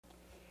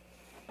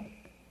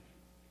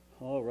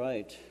All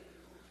right,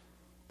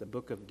 the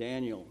book of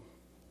Daniel.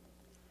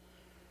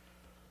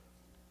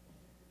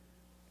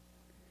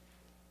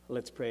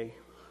 Let's pray.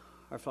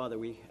 Our Father,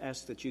 we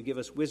ask that you give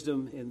us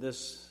wisdom in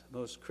this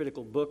most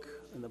critical book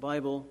in the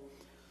Bible.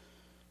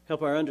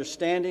 Help our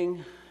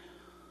understanding.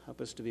 Help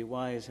us to be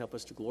wise. Help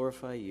us to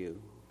glorify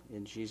you.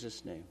 In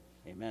Jesus' name,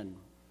 amen.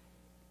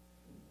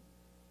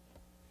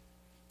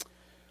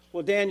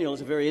 Well, Daniel is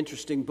a very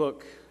interesting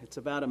book. It's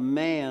about a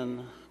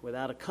man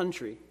without a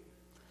country,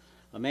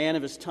 a man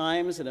of his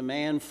times and a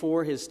man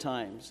for his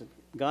times.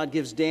 God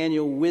gives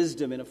Daniel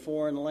wisdom in a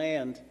foreign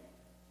land.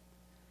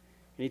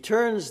 And he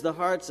turns the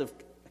hearts of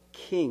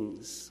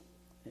kings.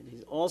 And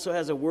he also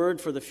has a word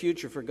for the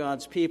future for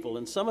God's people.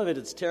 And some of it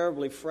is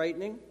terribly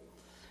frightening.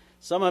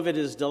 Some of it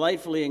is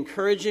delightfully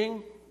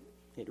encouraging.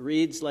 It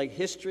reads like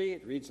history.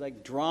 It reads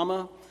like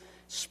drama,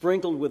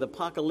 sprinkled with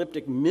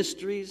apocalyptic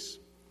mysteries.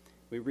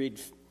 We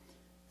read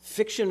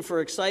fiction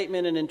for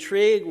excitement and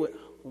intrigue.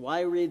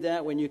 Why read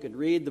that when you could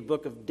read the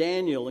book of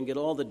Daniel and get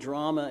all the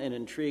drama and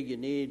intrigue you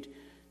need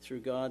through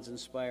God's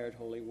inspired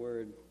holy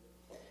word?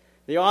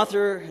 The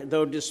author,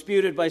 though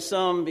disputed by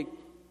some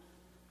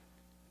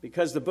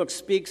because the book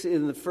speaks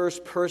in the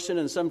first person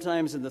and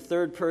sometimes in the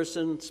third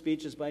person,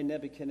 speeches by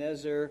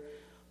Nebuchadnezzar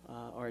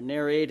are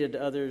narrated,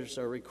 others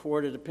are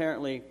recorded.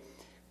 Apparently,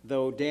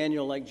 though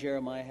Daniel, like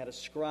Jeremiah, had a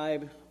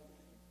scribe,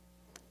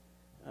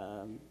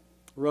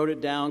 wrote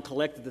it down,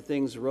 collected the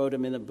things, wrote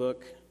them in a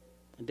book.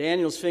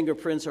 Daniel's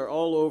fingerprints are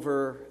all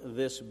over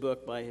this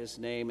book by his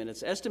name, and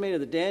it's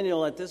estimated that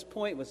Daniel at this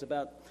point was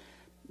about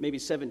maybe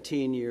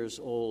 17 years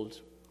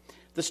old.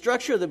 The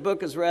structure of the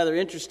book is rather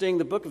interesting.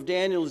 The book of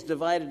Daniel is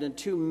divided in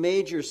two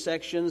major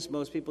sections.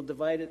 Most people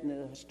divide it in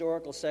the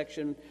historical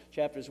section,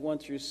 chapters 1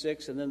 through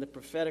 6, and then the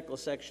prophetical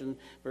section,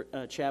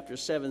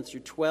 chapters 7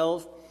 through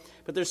 12.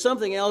 But there's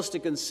something else to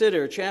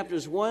consider.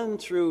 Chapters 1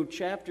 through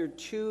chapter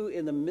 2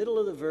 in the middle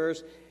of the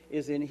verse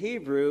is in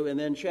Hebrew, and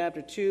then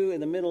chapter 2 in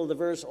the middle of the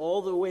verse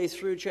all the way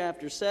through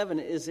chapter 7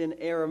 is in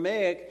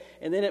Aramaic,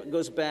 and then it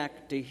goes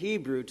back to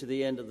Hebrew to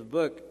the end of the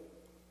book.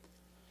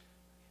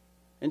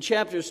 And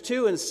chapters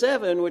 2 and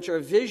 7, which are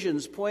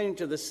visions pointing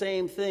to the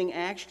same thing,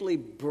 actually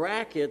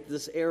bracket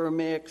this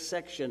Aramaic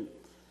section.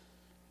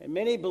 And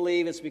many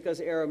believe it's because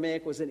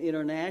Aramaic was an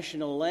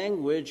international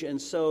language,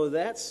 and so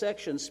that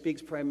section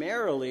speaks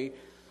primarily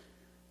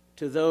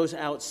to those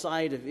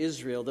outside of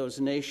Israel, those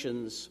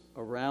nations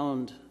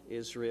around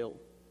Israel.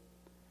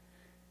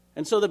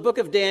 And so the book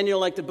of Daniel,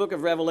 like the book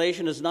of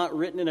Revelation, is not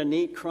written in a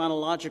neat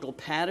chronological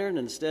pattern.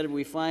 Instead,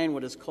 we find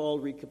what is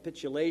called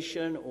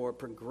recapitulation or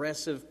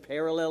progressive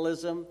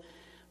parallelism.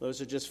 Those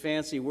are just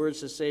fancy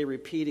words to say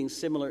repeating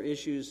similar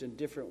issues in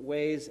different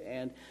ways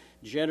and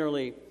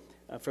generally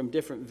from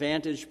different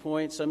vantage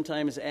points,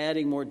 sometimes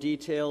adding more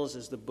details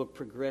as the book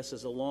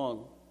progresses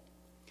along.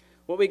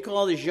 What we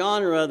call the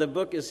genre, the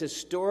book is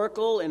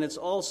historical and it's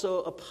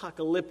also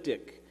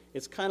apocalyptic.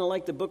 It's kind of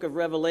like the book of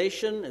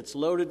Revelation. It's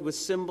loaded with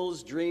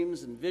symbols,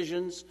 dreams, and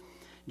visions.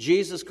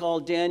 Jesus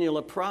called Daniel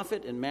a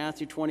prophet in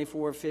Matthew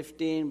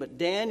 24:15, but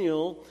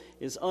Daniel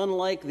is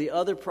unlike the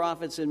other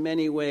prophets in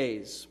many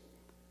ways.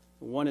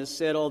 One has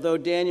said, although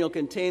Daniel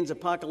contains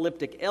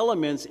apocalyptic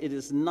elements, it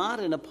is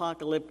not an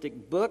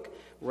apocalyptic book.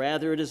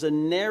 Rather, it is a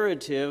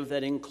narrative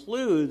that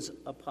includes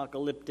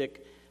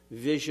apocalyptic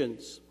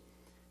visions.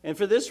 And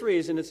for this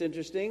reason, it's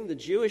interesting, the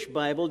Jewish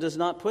Bible does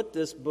not put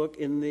this book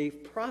in the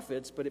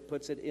prophets, but it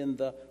puts it in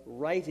the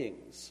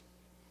writings.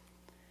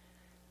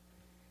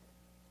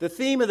 The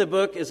theme of the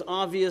book is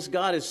obvious.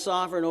 God is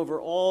sovereign over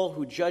all,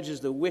 who judges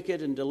the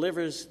wicked and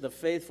delivers the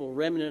faithful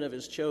remnant of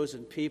his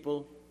chosen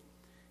people.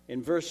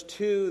 In verse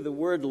 2, the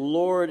word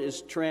Lord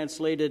is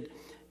translated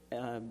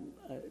the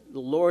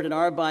Lord in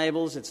our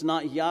Bibles. It's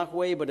not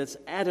Yahweh, but it's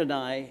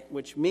Adonai,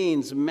 which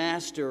means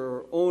master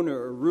or owner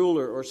or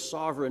ruler or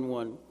sovereign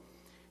one.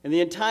 And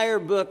the entire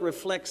book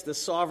reflects the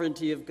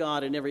sovereignty of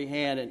God in every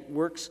hand. It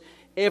works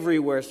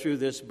everywhere through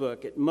this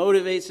book. It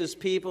motivates his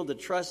people to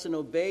trust and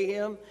obey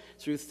him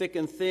through thick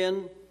and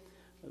thin.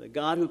 The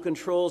God who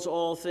controls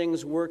all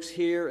things works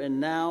here and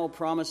now,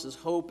 promises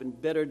hope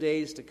and better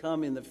days to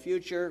come in the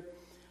future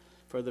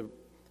for the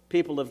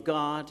people of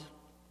God.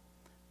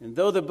 And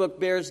though the book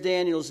bears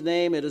Daniel's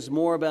name, it is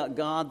more about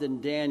God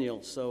than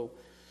Daniel.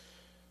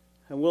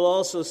 And we'll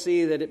also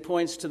see that it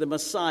points to the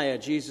Messiah,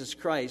 Jesus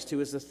Christ, who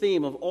is the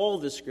theme of all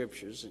the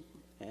Scriptures.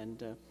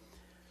 And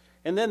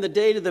then the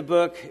date of the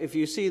book, if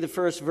you see the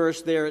first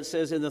verse there, it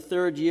says, in the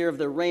 3rd year of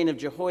the reign of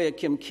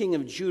Jehoiakim, king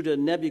of Judah,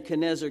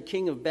 Nebuchadnezzar,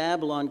 king of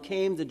Babylon,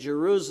 came to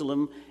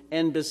Jerusalem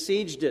and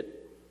besieged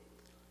it.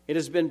 It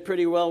has been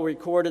pretty well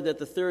recorded that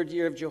the 3rd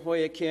year of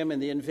Jehoiakim and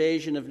the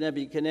invasion of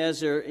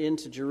Nebuchadnezzar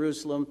into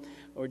Jerusalem,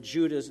 or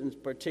Judah in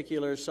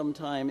particular,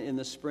 sometime in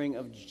the spring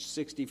of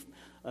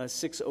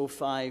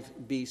 605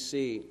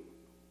 BC.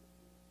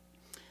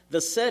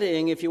 The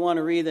setting, if you want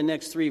to read the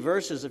next 3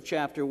 verses of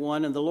chapter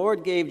 1, and the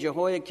Lord gave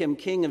Jehoiakim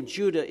king of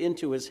Judah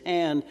into his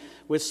hand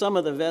with some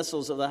of the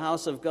vessels of the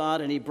house of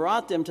God, and he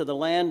brought them to the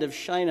land of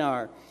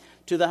Shinar,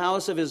 to the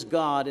house of his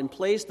God, and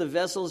placed the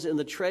vessels in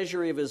the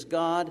treasury of his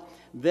God.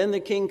 Then the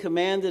king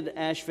commanded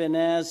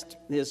Ashpenaz,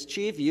 his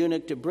chief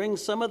eunuch, to bring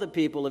some of the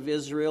people of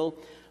Israel,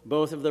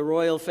 both of the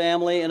royal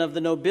family and of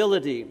the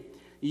nobility,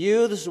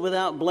 youths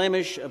without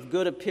blemish, of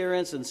good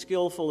appearance and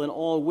skillful in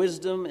all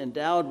wisdom,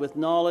 endowed with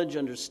knowledge,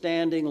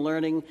 understanding,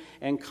 learning,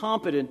 and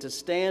competent to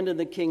stand in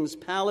the king's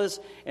palace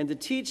and to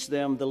teach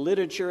them the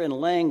literature and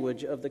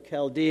language of the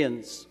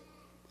Chaldeans.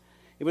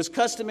 It was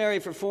customary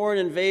for foreign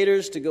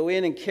invaders to go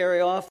in and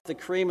carry off the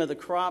cream of the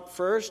crop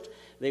first.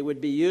 They would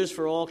be used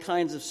for all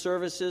kinds of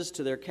services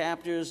to their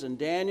captors, and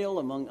Daniel,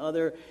 among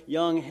other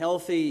young,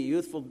 healthy,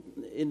 youthful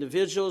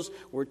individuals,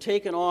 were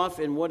taken off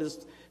in what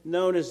is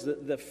known as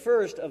the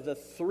first of the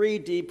 3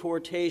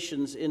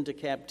 deportations into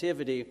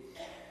captivity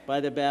by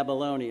the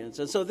Babylonians.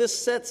 And so this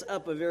sets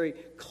up a very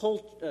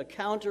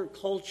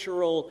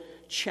countercultural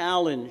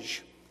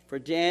challenge for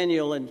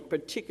Daniel, and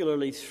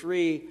particularly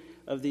 3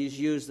 of these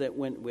youths that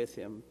went with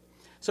him.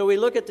 So we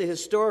look at the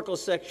historical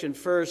section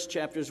first,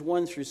 chapters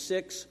 1 through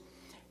 6,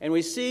 and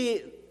we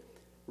see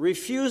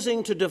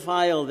refusing to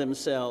defile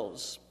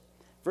themselves.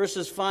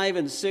 Verses 5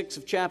 and 6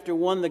 of chapter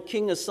 1, the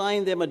king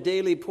assigned them a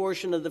daily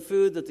portion of the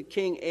food that the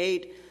king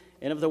ate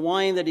and of the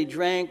wine that he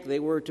drank. They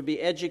were to be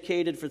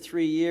educated for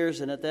 3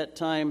 years, and at the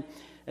time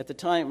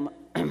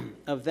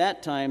of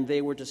that time,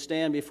 they were to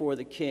stand before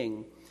the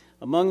king.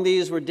 Among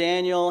these were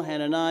Daniel,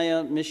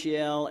 Hananiah,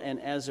 Mishael, and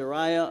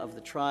Azariah of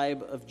the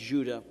tribe of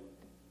Judah.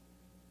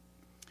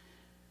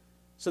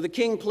 So the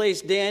king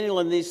placed Daniel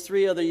and these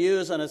 3 other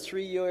youths on a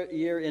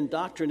 3-year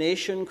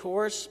indoctrination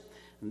course.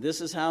 And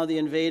this is how the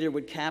invader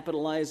would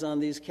capitalize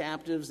on these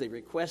captives. They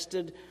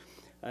requested,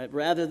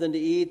 rather than to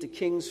eat the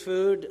king's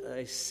food,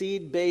 a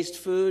seed-based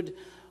food,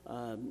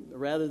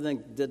 rather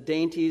than the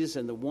dainties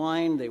and the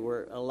wine, they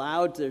were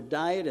allowed their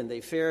diet, and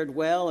they fared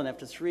well. And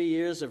after 3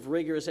 years of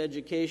rigorous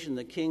education,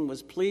 the king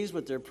was pleased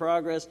with their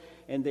progress,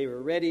 and they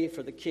were ready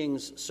for the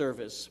king's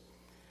service.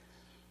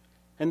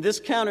 And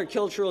this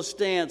countercultural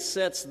stance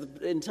sets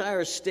the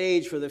entire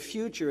stage for the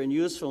future and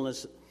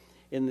usefulness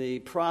in the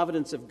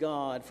providence of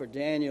God for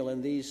Daniel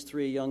and these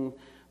 3 young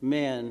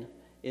men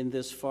in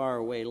this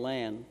faraway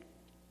land.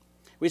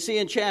 We see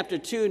in chapter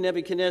 2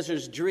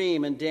 Nebuchadnezzar's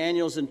dream and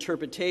Daniel's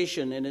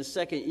interpretation. In his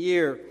 2nd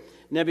year,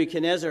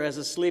 Nebuchadnezzar has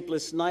a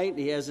sleepless night.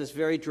 He has this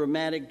very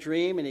dramatic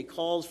dream, and he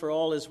calls for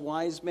all his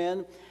wise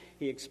men.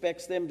 He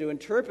expects them to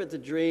interpret the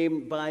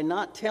dream by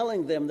not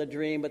telling them the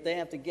dream, but they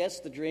have to guess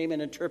the dream and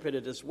interpret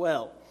it as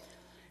well.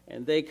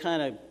 And they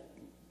kind of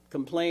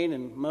complain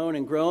and moan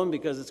and groan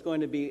because it's going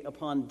to be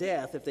upon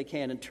death if they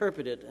can't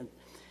interpret it.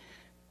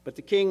 But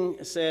the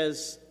king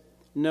says,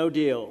 no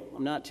deal.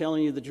 I'm not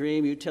telling you the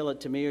dream. You tell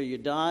it to me or you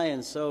die.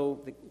 And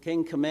so the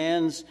king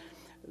commands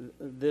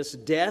this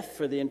death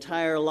for the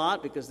entire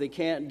lot because they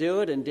can't do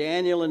it. And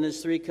Daniel and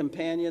his 3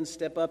 companions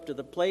step up to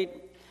the plate.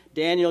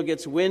 Daniel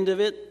gets wind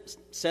of it,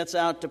 sets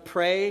out to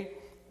pray.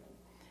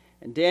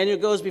 And Daniel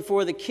goes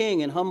before the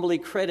king and humbly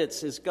credits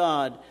his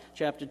God.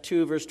 Chapter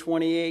 2, verse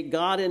 28,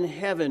 God in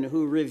heaven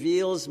who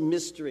reveals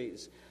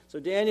mysteries. So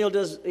Daniel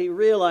he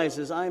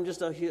realizes, I'm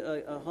just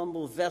a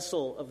humble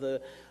vessel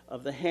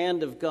of the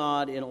hand of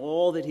God in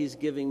all that he's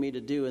giving me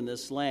to do in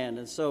this land.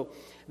 And so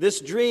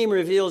this dream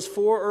reveals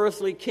 4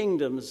 earthly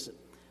kingdoms.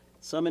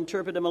 Some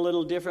interpret them a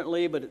little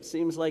differently, but it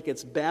seems like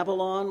it's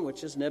Babylon,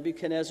 which is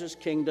Nebuchadnezzar's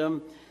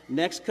kingdom.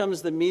 Next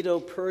comes the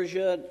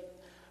Medo-Persia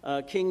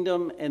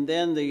kingdom, and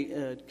then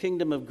the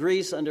kingdom of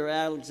Greece under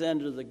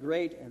Alexander the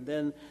Great, and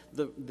then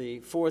the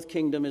 4th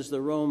kingdom is the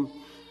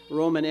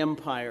Roman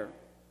Empire.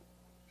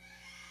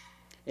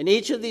 And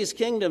each of these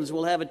kingdoms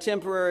will have a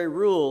temporary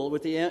rule,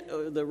 with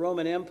the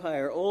Roman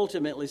Empire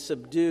ultimately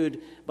subdued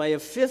by a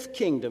 5th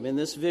kingdom in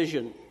this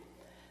vision.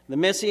 The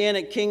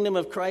Messianic kingdom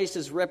of Christ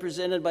is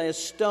represented by a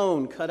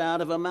stone cut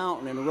out of a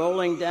mountain and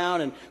rolling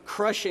down and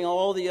crushing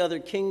all the other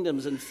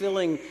kingdoms and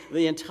filling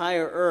the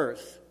entire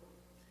earth.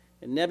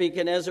 And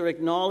Nebuchadnezzar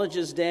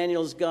acknowledges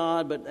Daniel's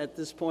God, but at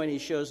this point he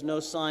shows no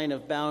sign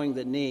of bowing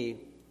the knee.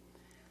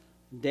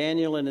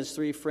 Daniel and his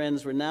 3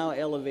 friends were now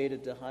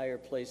elevated to higher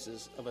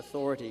places of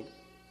authority.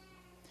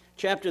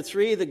 Chapter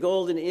 3, the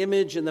golden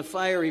image in the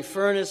fiery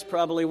furnace,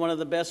 probably one of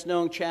the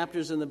best-known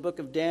chapters in the book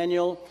of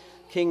Daniel.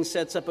 King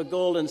sets up a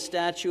golden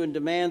statue and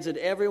demands that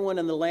everyone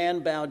in the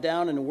land bow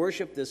down and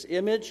worship this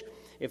image.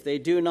 If they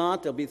do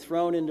not, they'll be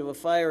thrown into a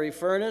fiery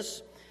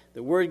furnace.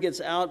 The word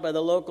gets out by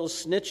the local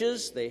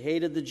snitches. They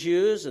hated the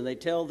Jews, and they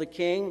tell the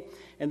king.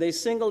 And they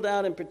singled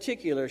out in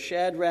particular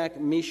Shadrach,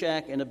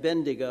 Meshach, and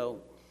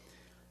Abednego.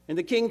 And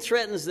the king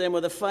threatens them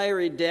with a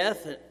fiery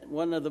death.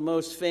 One of the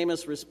most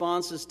famous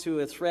responses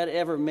to a threat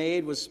ever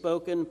made was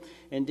spoken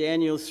in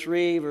Daniel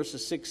 3,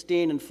 verses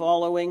 16 and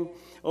following.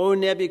 O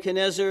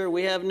Nebuchadnezzar,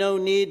 we have no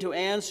need to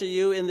answer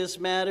you in this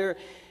matter.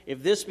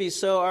 If this be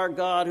so, our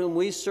God, whom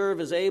we serve,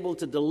 is able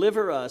to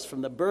deliver us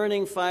from the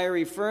burning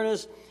fiery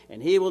furnace,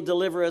 and he will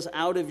deliver us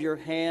out of your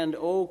hand,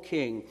 O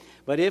king.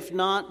 But if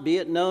not, be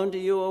it known to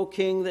you, O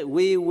king, that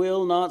we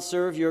will not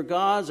serve your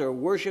gods or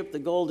worship the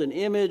golden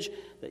image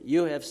that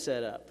you have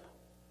set up.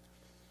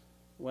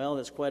 Well,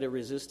 there's quite a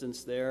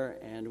resistance there,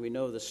 and we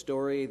know the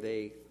story.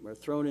 They were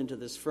thrown into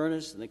this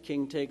furnace, and the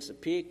king takes a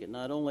peek, and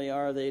not only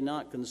are they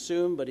not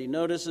consumed, but he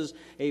notices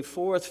a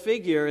fourth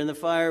figure in the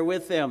fire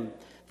with them.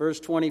 Verse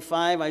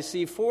 25, I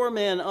see 4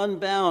 men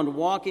unbound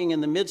walking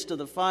in the midst of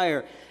the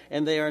fire,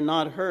 and they are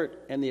not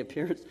hurt, and the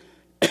appearance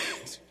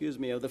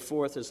of the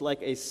fourth is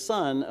like a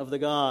son of the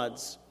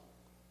gods.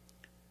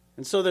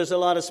 And so there's a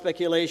lot of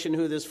speculation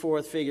who this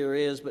fourth figure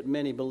is, but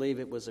many believe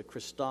it was a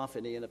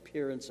Christophany, an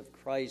appearance of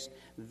Christ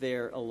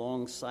there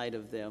alongside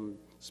of them.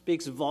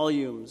 Speaks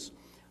volumes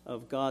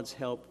of God's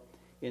help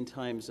in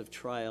times of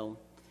trial.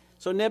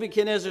 So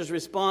Nebuchadnezzar's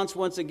response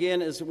once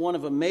again is one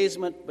of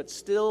amazement, but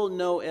still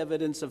no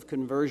evidence of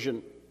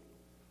conversion.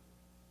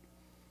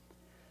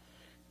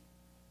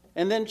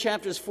 And then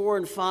chapters 4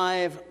 and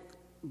 5,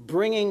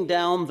 bringing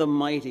down the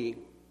mighty.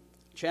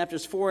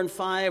 Chapters 4 and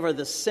 5 are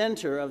the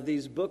center of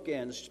these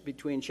bookends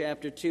between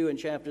chapter 2 and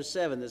chapter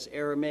 7, this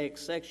Aramaic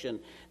section.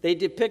 They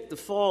depict the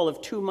fall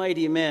of 2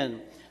 mighty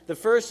men. The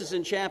first is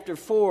in chapter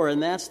 4,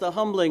 and that's the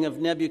humbling of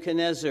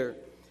Nebuchadnezzar.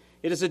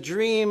 It is a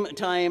dream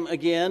time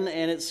again,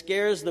 and it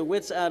scares the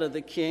wits out of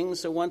the king.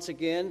 So once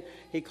again,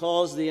 he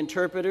calls the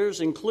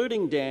interpreters,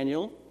 including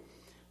Daniel.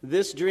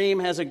 This dream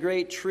has a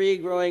great tree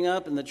growing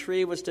up, and the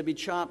tree was to be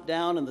chopped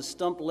down and the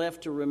stump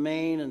left to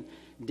remain. And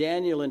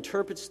Daniel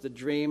interprets the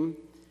dream.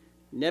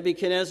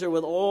 Nebuchadnezzar,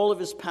 with all of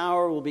his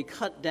power, will be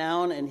cut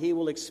down, and he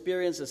will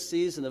experience a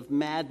season of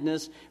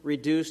madness,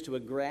 reduced to a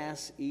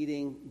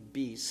grass-eating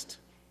beast.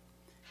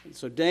 And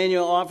so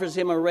Daniel offers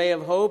him a ray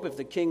of hope. If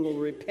the king will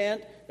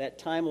repent, that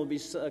time will be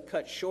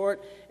cut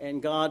short,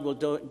 and God will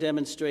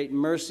demonstrate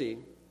mercy.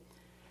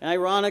 And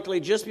ironically,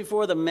 just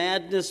before the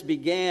madness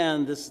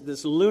began,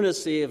 this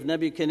lunacy of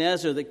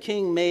Nebuchadnezzar, the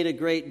king made a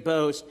great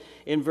boast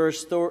in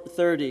verse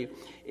 30.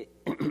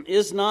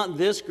 Is not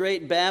this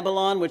great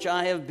Babylon, which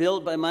I have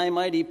built by my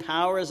mighty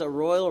power as a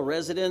royal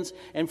residence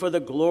and for the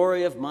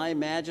glory of my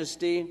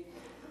majesty?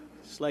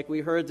 It's like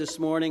we heard this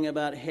morning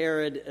about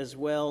Herod as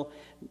well.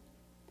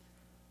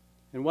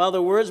 And while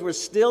the words were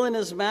still in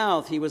his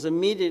mouth, he was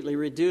immediately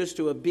reduced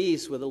to a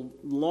beast with a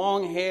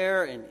long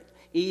hair and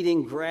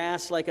eating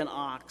grass like an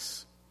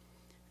ox.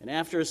 And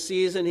after a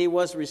season, he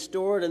was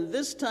restored, and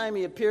this time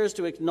he appears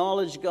to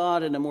acknowledge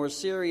God in a more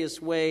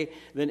serious way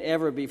than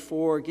ever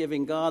before,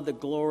 giving God the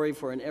glory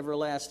for an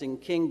everlasting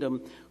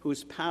kingdom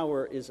whose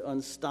power is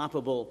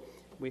unstoppable.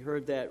 We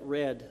heard that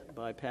read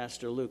by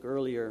Pastor Luke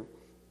earlier.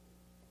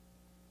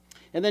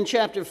 And then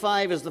chapter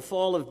 5 is the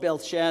fall of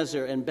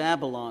Belshazzar and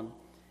Babylon.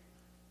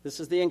 This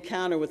is the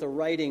encounter with the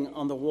writing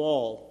on the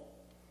wall.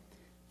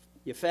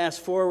 You fast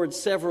forward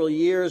several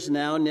years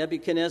now,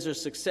 Nebuchadnezzar's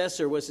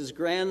successor was his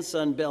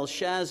grandson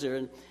Belshazzar,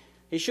 and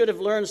he should have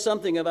learned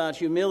something about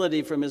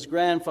humility from his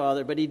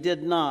grandfather, but he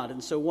did not.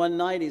 And so one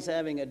night he's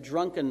having a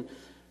drunken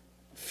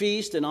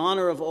feast in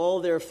honor of all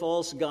their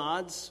false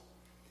gods,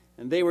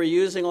 and they were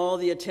using all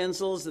the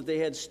utensils that they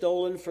had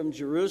stolen from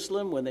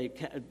Jerusalem when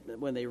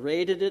they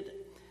raided it,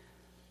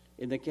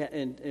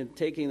 in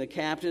taking the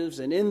captives.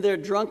 And in their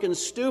drunken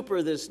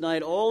stupor this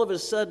night, all of a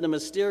sudden a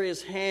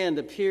mysterious hand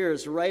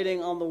appears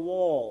writing on the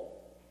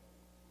wall.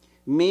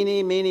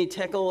 Mene, mene,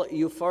 tekel,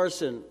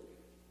 upharsin.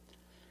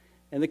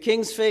 And the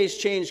king's face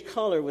changed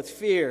color with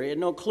fear. He had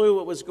no clue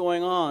what was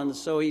going on,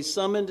 so he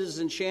summoned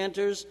his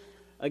enchanters.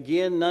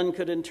 Again, none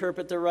could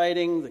interpret the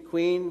writing. The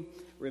queen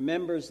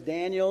remembers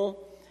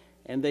Daniel,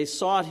 and they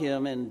sought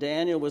him, and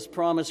Daniel was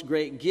promised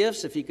great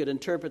gifts if he could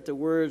interpret the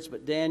words,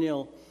 but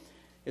Daniel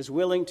is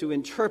willing to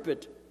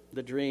interpret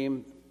the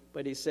dream,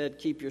 but he said,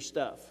 keep your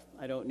stuff.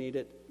 I don't need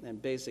it,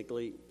 and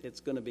basically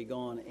it's going to be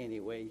gone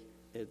anyway.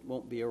 It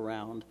won't be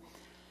around.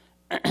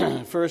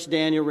 First,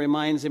 Daniel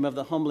reminds him of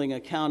the humbling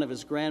account of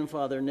his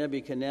grandfather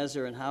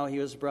Nebuchadnezzar and how he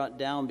was brought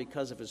down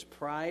because of his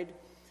pride.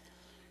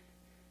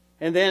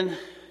 And then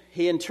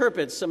he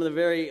interprets some of the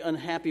very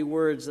unhappy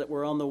words that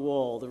were on the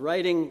wall. The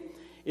writing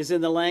is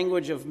in the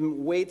language of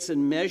weights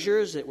and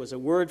measures. It was a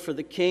word for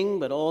the king,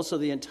 but also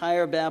the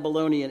entire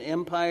Babylonian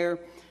Empire.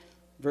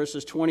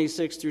 Verses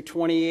 26 through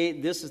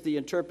 28, this is the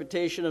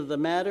interpretation of the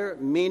matter.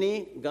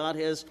 Mene, God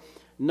has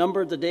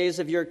numbered the days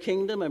of your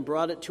kingdom and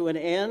brought it to an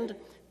end.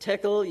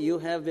 Tekel, you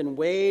have been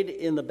weighed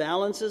in the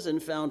balances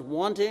and found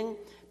wanting.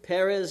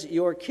 Peres,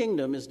 your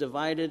kingdom is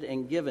divided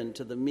and given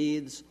to the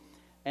Medes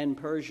and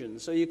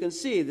Persians. So you can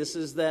see this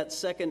is that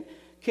second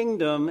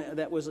kingdom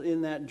that was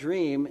in that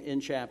dream in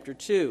chapter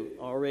 2,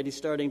 already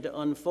starting to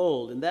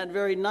unfold. And that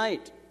very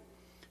night,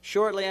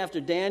 shortly after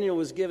Daniel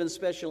was given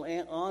special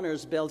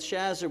honors,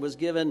 Belshazzar was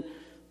given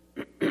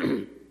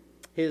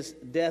his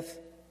death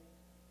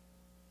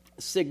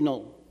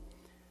signal.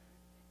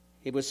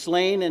 He was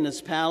slain in his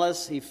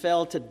palace. He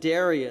fell to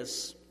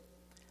Darius.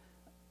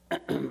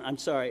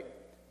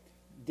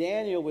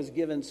 Daniel was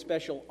given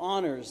special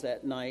honors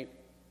that night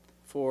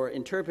for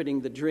interpreting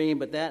the dream,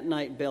 but that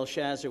night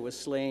Belshazzar was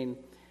slain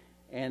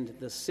and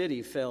the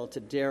city fell to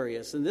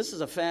Darius. And this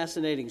is a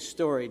fascinating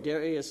story.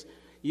 Darius,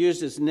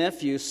 used his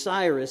nephew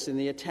Cyrus in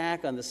the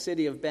attack on the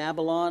city of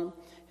Babylon.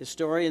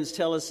 Historians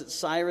tell us that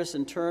Cyrus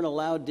in turn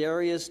allowed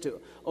Darius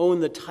to own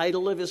the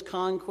title of his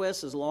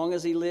conquests as long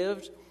as he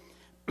lived.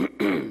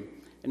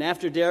 And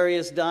after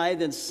Darius died,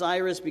 then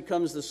Cyrus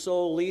becomes the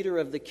sole leader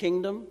of the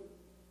kingdom.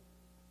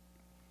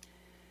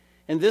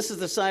 And this is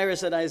the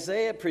Cyrus that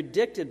Isaiah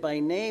predicted by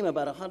name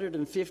about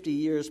 150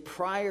 years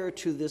prior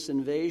to this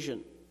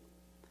invasion.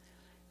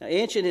 Now,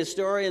 ancient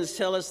historians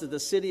tell us that the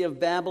city of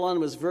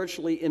Babylon was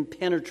virtually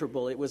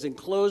impenetrable. It was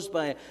enclosed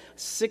by a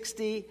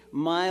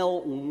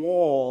 60-mile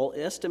wall,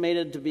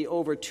 estimated to be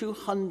over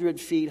 200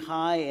 feet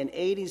high and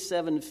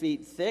 87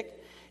 feet thick.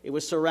 It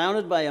was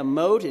surrounded by a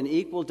moat in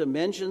equal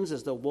dimensions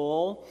as the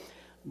wall.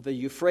 The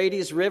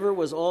Euphrates River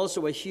was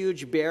also a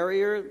huge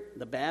barrier.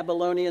 The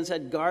Babylonians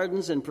had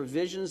gardens and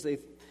provisions they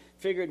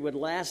figured would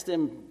last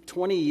them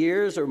 20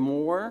 years or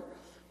more.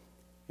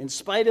 In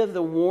spite of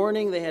the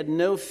warning, they had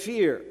no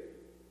fear.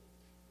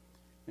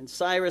 And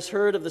Cyrus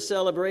heard of the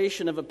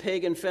celebration of a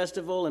pagan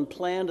festival and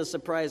planned a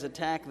surprise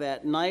attack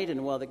that night.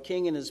 And while the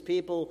king and his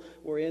people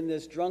were in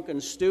this drunken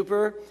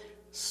stupor,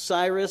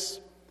 Cyrus,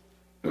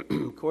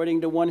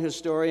 according to one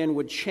historian,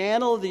 would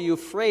channel the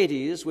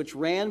Euphrates, which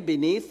ran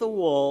beneath the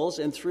walls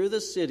and through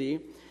the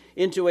city,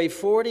 into a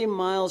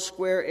 40-mile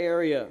square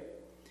area.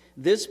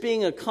 This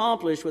being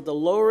accomplished with the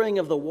lowering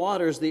of the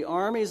waters, the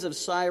armies of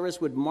Cyrus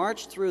would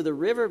march through the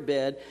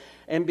riverbed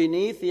and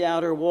beneath the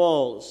outer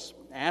walls.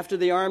 After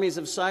the armies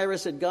of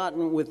Cyrus had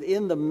gotten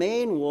within the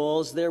main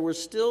walls, there were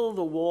still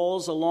the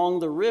walls along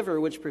the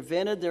river which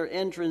prevented their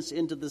entrance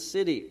into the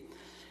city.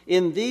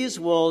 In these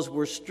walls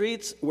where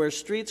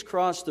streets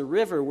crossed the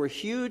river were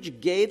huge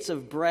gates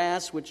of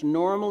brass which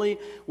normally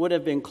would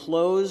have been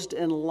closed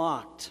and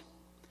locked.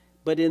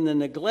 But in the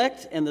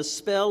neglect and the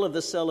spell of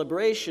the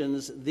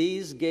celebrations,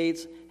 these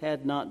gates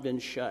had not been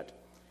shut.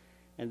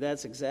 And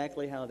that's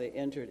exactly how they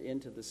entered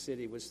into the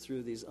city, was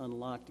through these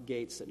unlocked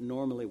gates that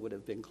normally would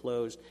have been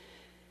closed,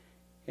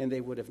 and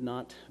they would have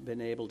not been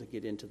able to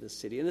get into the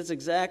city. And that's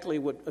exactly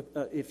what,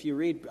 if you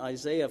read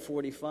Isaiah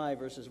 45,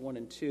 verses 1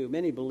 and 2,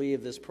 many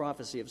believe this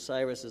prophecy of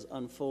Cyrus is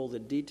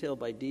unfolded detail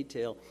by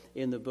detail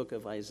in the book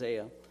of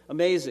Isaiah.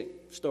 Amazing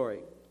story.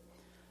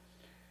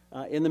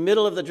 In the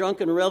middle of the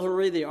drunken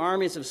revelry, the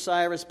armies of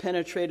Cyrus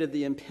penetrated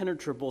the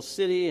impenetrable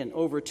city and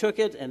overtook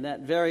it, and that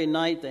very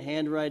night the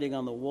handwriting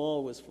on the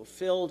wall was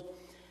fulfilled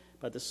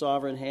by the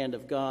sovereign hand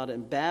of God,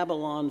 and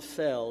Babylon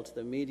fell to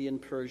the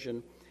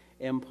Median-Persian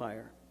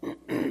Empire.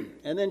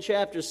 And then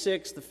chapter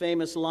 6, the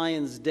famous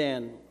lion's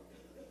den.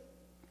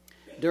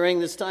 During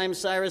this time,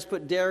 Cyrus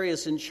put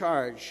Darius in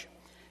charge.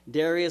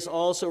 Darius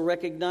also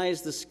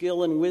recognized the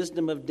skill and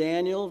wisdom of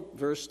Daniel,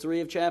 verse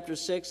 3 of chapter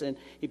 6, and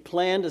he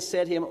planned to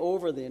set him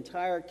over the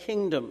entire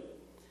kingdom.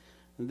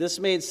 And this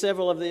made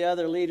several of the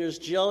other leaders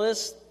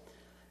jealous,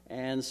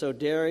 and so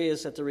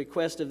Darius, at the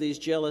request of these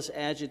jealous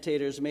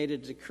agitators, made a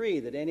decree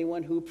that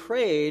anyone who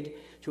prayed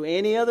to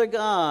any other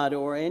god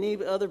or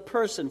any other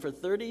person for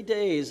 30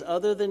 days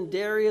other than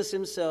Darius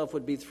himself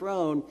would be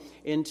thrown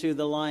into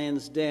the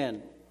lion's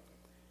den.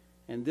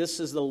 And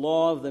this is the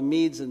law of the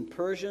Medes and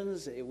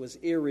Persians. It was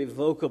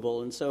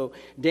irrevocable. And so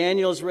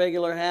Daniel's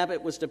regular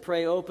habit was to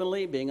pray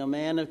openly, being a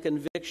man of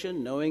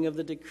conviction, knowing of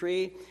the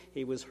decree.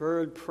 He was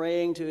heard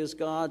praying to his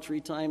God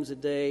 3 times a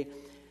day,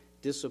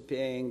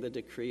 disobeying the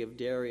decree of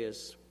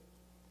Darius.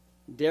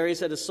 Darius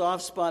had a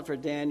soft spot for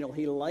Daniel.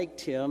 He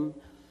liked him,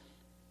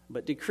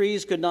 but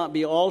decrees could not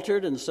be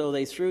altered, and so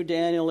they threw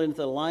Daniel into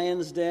the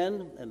lion's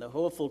den, and the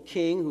hopeful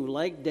king, who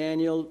liked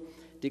Daniel,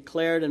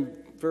 declared in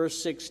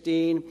verse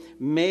 16,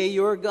 "May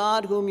your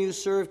God whom you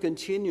serve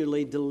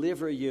continually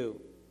deliver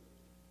you."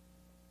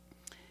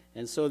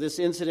 And so this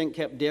incident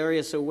kept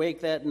Darius awake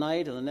that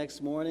night, and the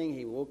next morning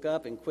he woke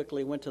up and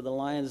quickly went to the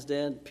lion's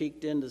den,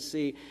 peeked in to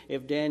see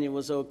if Daniel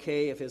was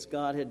okay, if his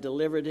God had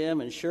delivered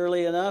him, and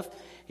surely enough,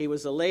 he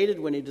was elated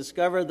when he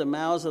discovered the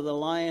mouths of the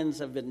lions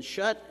have been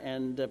shut,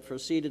 and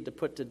proceeded to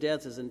put to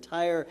death his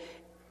entire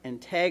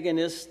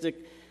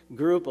antagonistic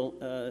group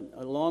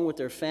along with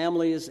their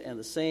families, and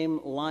the same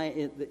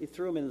lion, he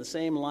threw them in the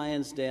same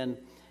lion's den,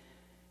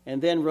 and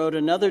then wrote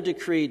another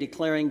decree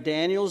declaring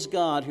Daniel's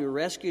God who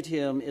rescued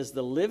him is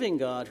the living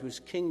God whose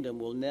kingdom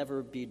will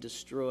never be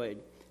destroyed.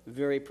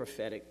 Very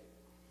prophetic.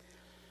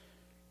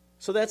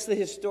 So that's the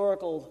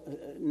historical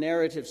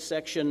narrative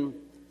section.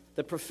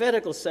 The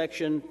prophetical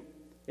section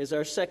is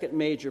our second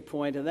major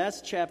point, and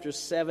that's chapters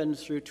 7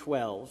 through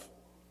 12.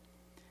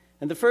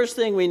 And the first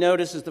thing we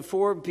notice is the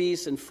 4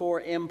 beasts and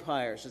 4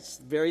 empires. It's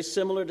very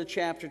similar to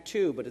chapter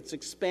 2, but it's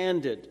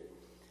expanded.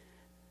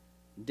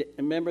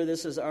 Remember,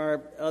 this is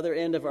our other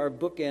end of our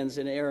bookends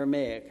in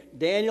Aramaic.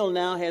 Daniel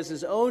now has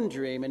his own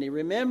dream, and he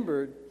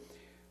remembered,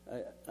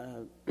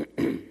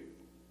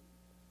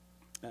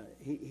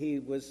 he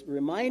was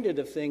reminded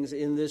of things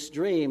in this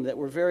dream that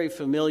were very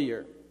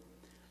familiar.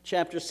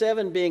 Chapter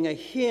 7 being a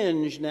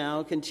hinge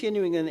now,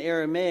 continuing in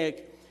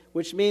Aramaic,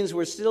 which means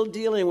we're still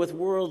dealing with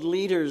world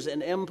leaders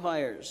and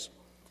empires.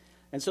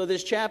 And so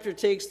this chapter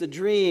takes the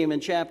dream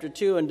in chapter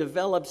 2 and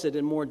develops it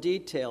in more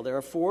detail. There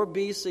are 4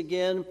 beasts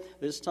again,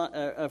 this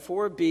time,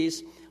 4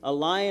 beasts, a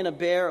lion, a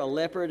bear, a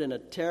leopard, and a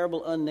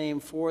terrible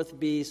unnamed 4th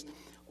beast.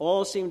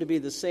 All seem to be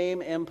the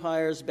same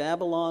empires,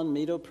 Babylon,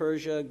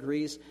 Medo-Persia,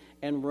 Greece,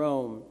 and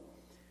Rome.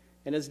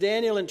 And as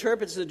Daniel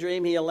interprets the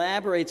dream, he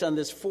elaborates on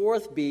this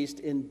 4th beast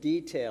in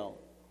detail.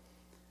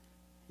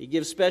 He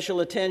gives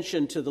special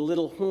attention to the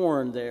little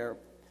horn there.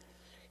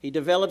 He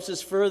develops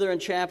this further in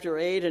chapter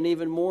 8 and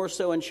even more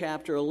so in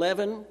chapter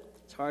 11.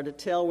 It's hard to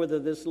tell whether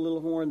this little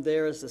horn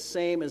there is the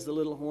same as the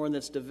little horn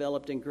that's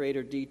developed in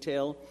greater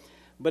detail.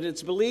 But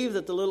it's believed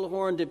that the little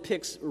horn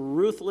depicts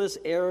ruthless,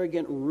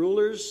 arrogant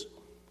rulers.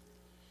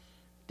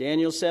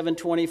 Daniel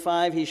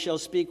 7:25, he shall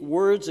speak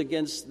words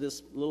against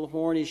this little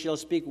horn. He shall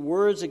speak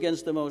words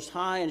against the Most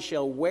High and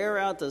shall wear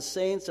out the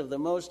saints of the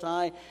Most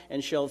High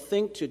and shall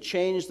think to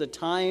change the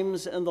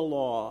times and the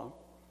law.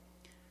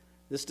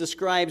 This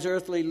describes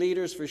earthly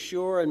leaders for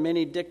sure and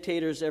many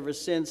dictators ever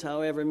since.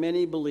 However,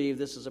 many believe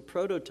this is a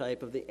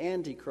prototype of the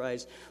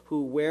Antichrist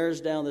who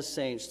wears down the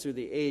saints through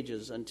the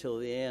ages until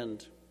the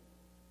end.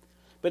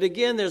 But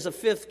again, there's a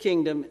 5th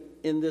kingdom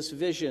in this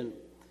vision.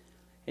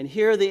 And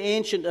here the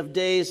Ancient of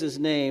Days is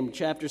named,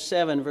 chapter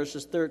 7,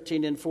 verses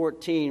 13 and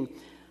 14.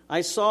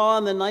 I saw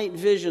in the night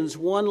visions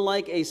one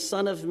like a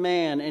son of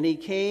man, and he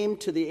came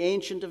to the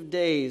Ancient of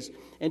Days,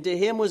 and to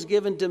him was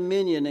given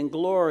dominion and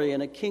glory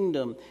and a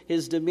kingdom.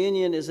 His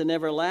dominion is an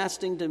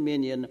everlasting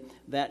dominion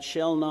that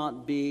shall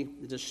not be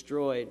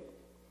destroyed.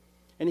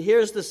 And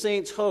here's the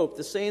saints' hope.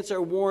 The saints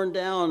are worn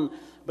down,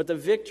 but the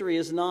victory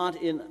is not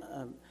in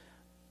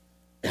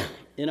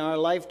our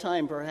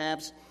lifetime,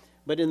 perhaps,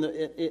 but and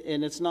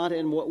it's not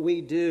in what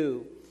we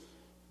do,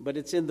 but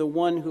it's in the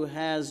one who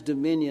has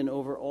dominion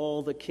over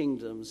all the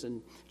kingdoms.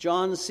 And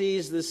John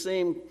sees the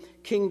same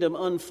kingdom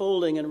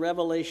unfolding in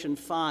Revelation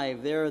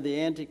 5. There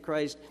the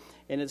Antichrist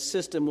and its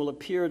system will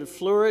appear to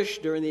flourish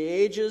during the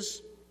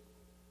ages,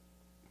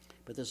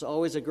 but there's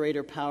always a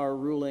greater power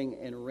ruling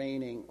and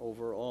reigning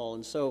over all.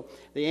 And so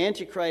the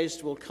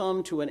Antichrist will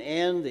come to an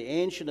end. The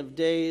Ancient of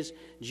Days,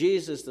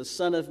 Jesus, the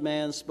Son of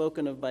Man,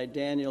 spoken of by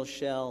Daniel,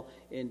 shall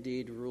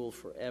indeed rule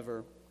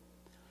forever.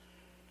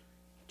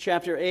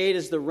 Chapter 8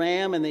 is the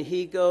ram and the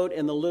he-goat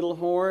and the little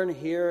horn.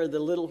 Here, the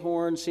little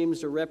horn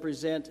seems to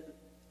represent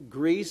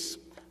Greece,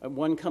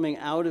 one coming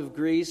out of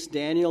Greece.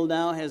 Daniel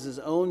now has his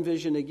own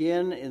vision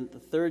again in the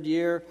 3rd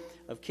year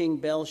of King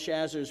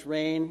Belshazzar's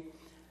reign.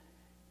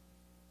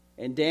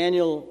 And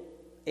Daniel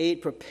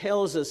 8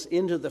 propels us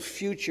into the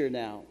future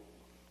now.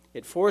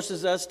 It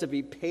forces us to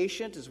be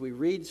patient as we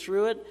read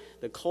through it.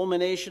 The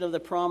culmination of the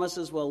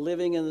promises while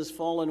living in this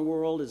fallen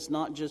world is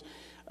not just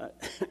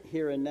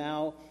here and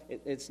now.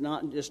 It's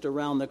not just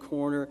around the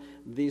corner.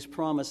 These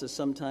promises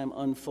sometime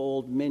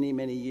unfold many,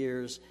 many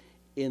years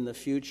in the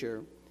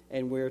future.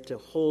 And we're to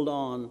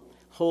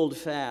hold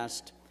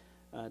fast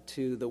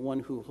to the one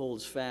who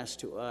holds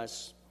fast to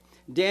us.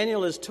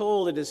 Daniel is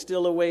told it is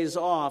still a ways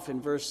off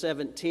in verse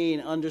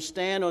 17.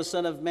 Understand, O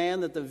Son of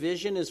Man, that the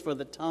vision is for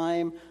the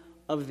time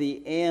of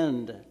the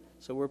end.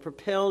 So we're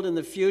propelled in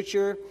the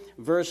future.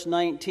 Verse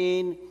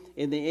 19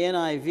 in the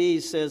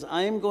NIV says,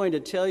 I am going to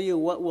tell you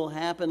what will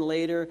happen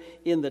later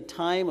in the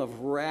time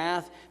of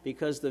wrath,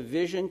 because the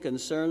vision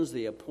concerns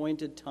the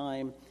appointed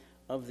time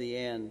of the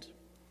end.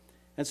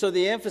 And so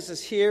the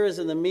emphasis here is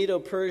in the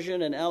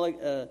Medo-Persian and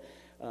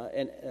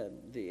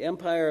the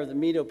empire of the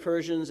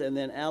Medo-Persians, and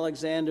then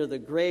Alexander the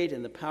Great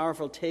and the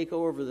powerful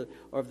takeover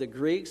of the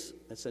Greeks.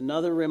 It's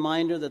another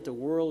reminder that the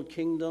world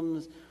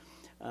kingdoms,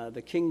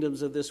 the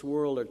kingdoms of this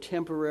world are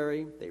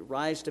temporary. They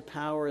rise to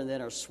power and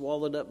then are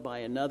swallowed up by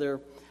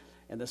another,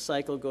 and the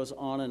cycle goes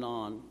on and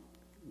on.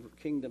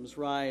 Kingdoms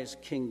rise,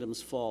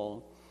 kingdoms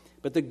fall.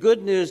 But the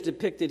good news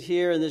depicted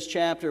here in this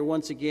chapter,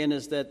 once again,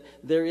 is that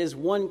there is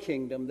one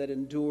kingdom that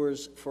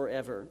endures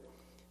forever.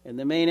 And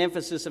the main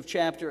emphasis of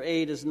chapter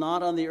 8 is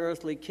not on the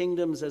earthly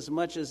kingdoms as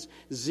much as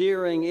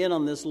zeroing in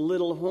on this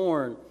little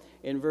horn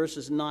in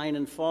verses 9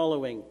 and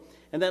following.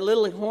 And that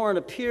little horn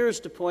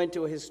appears to point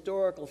to a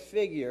historical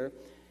figure,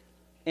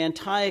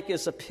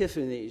 Antiochus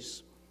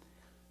Epiphanes.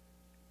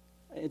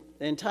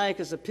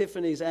 Antiochus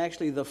Epiphanes is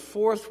actually the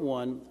 4th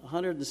one,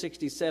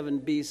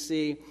 167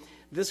 BC.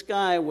 This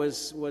guy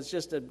was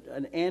just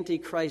an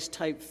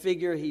antichrist-type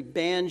figure. He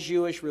banned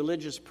Jewish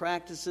religious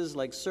practices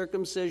like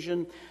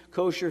circumcision,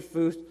 kosher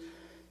food.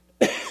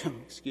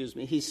 Excuse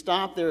me. He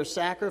stopped their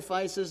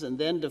sacrifices and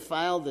then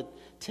defiled the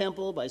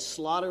temple by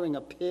slaughtering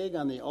a pig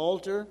on the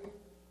altar.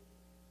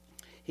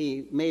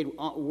 He made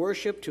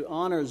worship to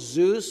honor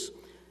Zeus.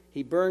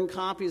 He burned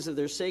copies of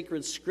their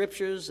sacred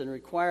scriptures and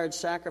required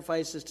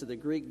sacrifices to the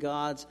Greek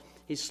gods.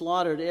 He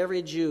slaughtered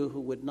every Jew who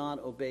would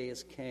not obey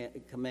his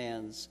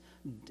commands.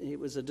 He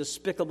was a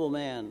despicable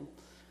man.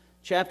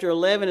 Chapter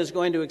 11 is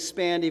going to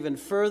expand even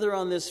further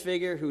on this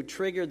figure who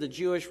triggered the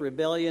Jewish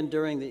rebellion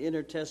during the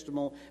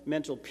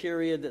intertestamental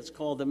period that's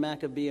called the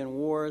Maccabean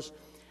Wars.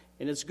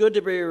 And it's good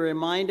to be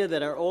reminded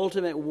that our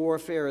ultimate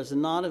warfare is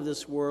not of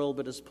this world,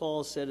 but as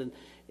Paul said,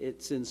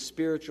 it's in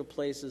spiritual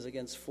places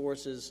against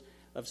forces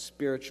of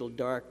spiritual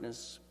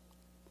darkness.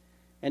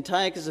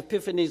 Antiochus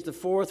Epiphanes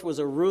IV was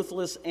a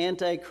ruthless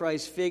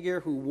antichrist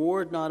figure who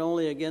warred not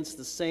only against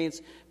the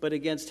saints, but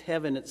against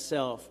heaven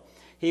itself.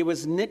 He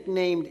was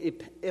nicknamed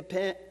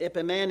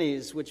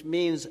Epimanes, which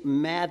means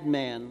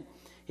madman.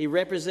 He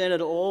represented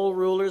all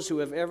rulers who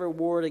have ever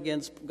warred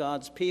against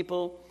God's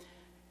people.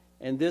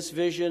 And this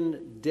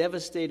vision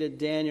devastated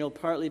Daniel,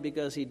 partly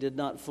because he did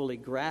not fully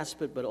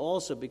grasp it, but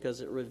also because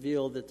it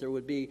revealed that there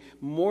would be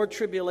more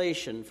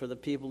tribulation for the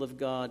people of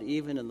God,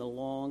 even in the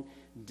long,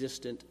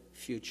 distant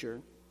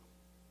future.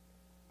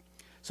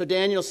 So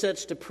Daniel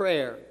sets to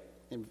prayer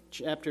in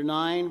chapter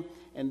 9,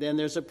 and then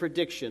there's a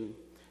prediction.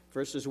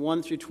 Verses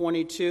 1 through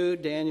 22,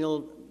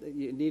 Daniel,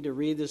 you need to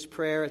read this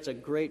prayer. It's a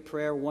great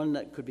prayer, one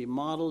that could be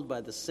modeled by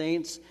the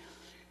saints.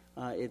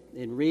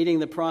 In reading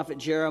the prophet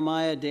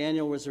Jeremiah,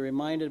 Daniel was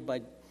reminded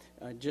by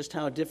just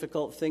how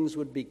difficult things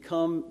would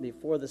become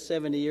before the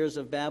 70 years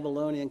of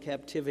Babylonian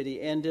captivity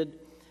ended.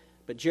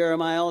 But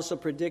Jeremiah also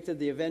predicted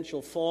the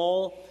eventual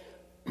fall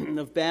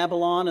of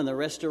Babylon and the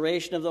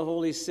restoration of the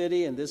holy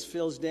city, and this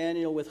fills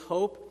Daniel with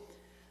hope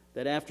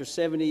that after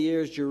 70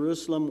 years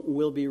Jerusalem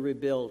will be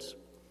rebuilt.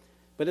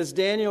 But as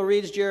Daniel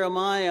reads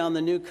Jeremiah on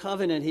the new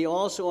covenant, he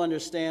also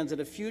understands that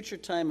a future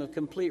time of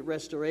complete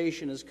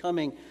restoration is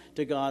coming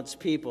to God's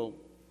people.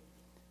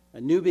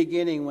 A new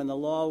beginning when the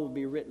law will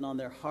be written on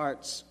their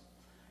hearts,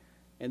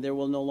 and there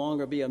will no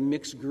longer be a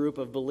mixed group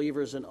of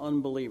believers and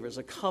unbelievers,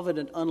 a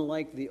covenant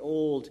unlike the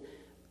old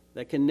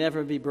that can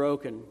never be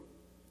broken.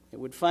 It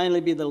would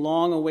finally be the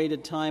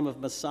long-awaited time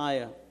of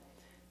Messiah.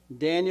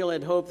 Daniel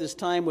had hoped this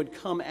time would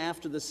come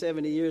after the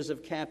 70 years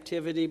of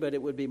captivity, but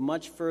it would be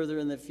much further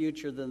in the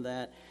future than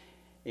that.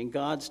 In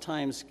God's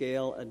time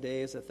scale, a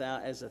day is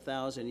as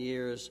 1,000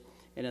 years,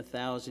 and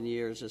 1,000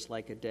 years is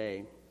like a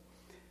day.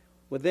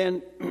 Well,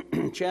 then,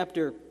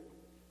 chapter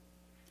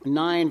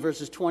 9,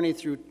 verses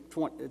 24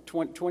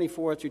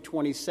 through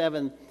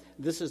 27,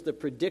 this is the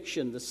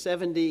prediction, the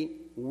 70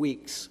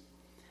 weeks.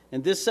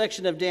 And this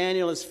section of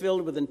Daniel is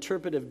filled with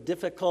interpretive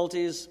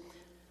difficulties,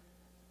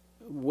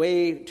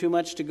 way too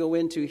much to go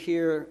into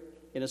here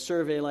in a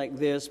survey like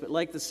this. But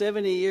like the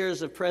 70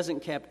 years of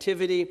present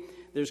captivity,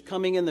 there's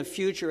coming in the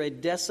future a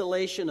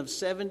desolation of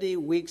 70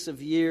 weeks of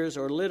years,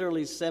 or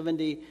literally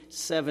 70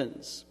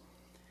 sevens.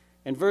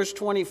 And verse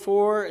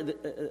 24,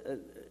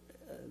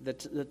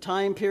 the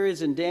time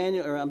periods in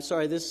Daniel,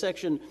 this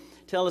section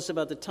tells us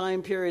about the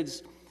time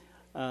periods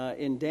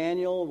in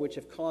Daniel, which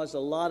have caused a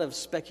lot of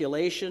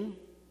speculation.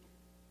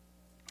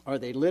 Are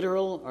they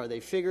literal? Are they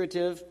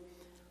figurative?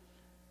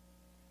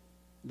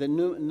 The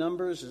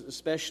numbers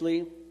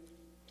especially,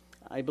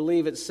 I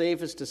believe it's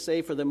safest to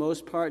say for the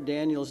most part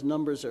Daniel's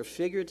numbers are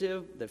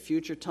figurative. The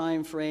future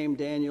time frame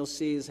Daniel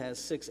sees has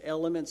 6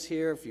 elements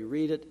here. If you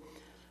read it,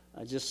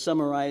 I just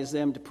summarize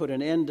them: to put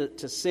an end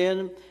to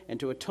sin and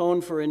to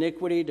atone for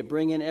iniquity, to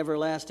bring in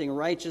everlasting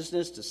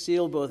righteousness, to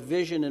seal both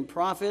vision and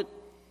prophet.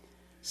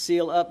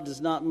 Seal up does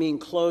not mean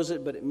close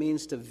it, but it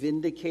means to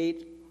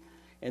vindicate.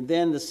 And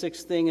then the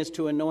 6th thing is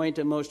to anoint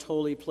a most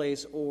holy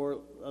place,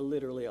 or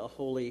literally a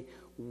holy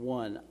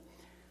one.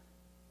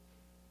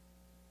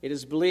 It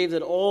is believed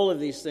that all of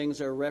these things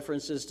are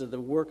references to the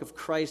work of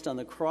Christ on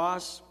the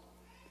cross.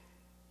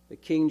 The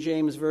King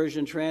James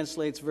Version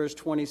translates verse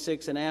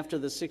 26, and after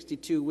the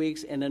 62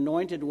 weeks, an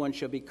anointed one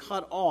shall be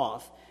cut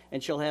off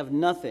and shall have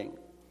nothing.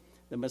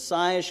 The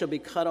Messiah shall be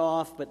cut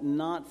off, but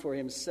not for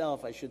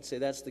himself. I should say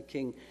that's the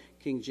King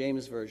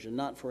James Version,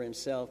 not for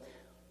himself.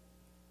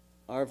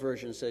 Our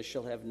version says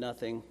shall have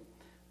nothing.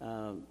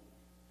 A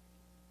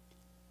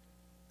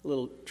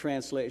little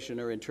translation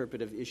or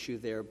interpretive issue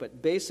there.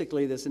 But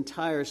basically, this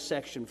entire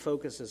section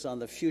focuses on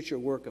the future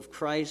work of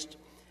Christ.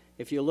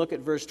 If you look at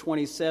verse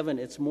 27,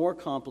 it's more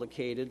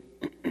complicated.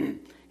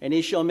 And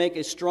he shall make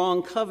a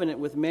strong covenant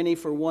with many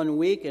for 1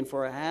 week, and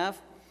for a half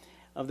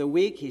of the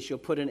week he shall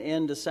put an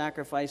end to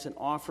sacrifice and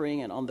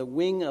offering, and on the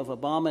wing of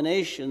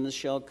abominations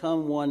shall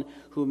come one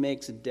who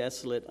makes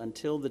desolate,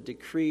 until the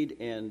decreed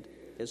end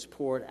is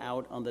poured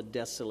out on the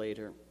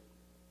desolator.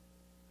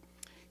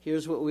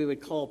 Here's what we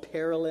would call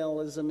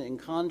parallelism in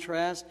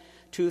contrast.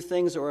 2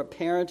 things are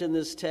apparent in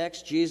this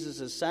text.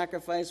 Jesus'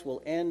 sacrifice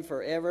will end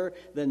forever,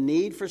 the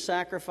need for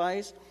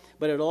sacrifice,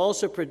 but it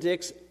also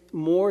predicts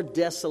more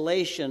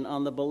desolation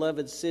on the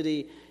beloved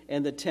city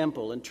and the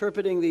temple.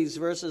 Interpreting these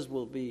verses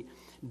will be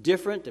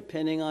different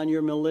depending on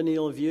your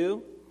millennial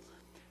view.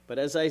 But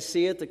as I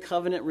see it, the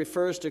covenant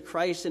refers to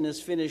Christ and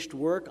his finished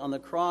work on the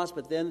cross,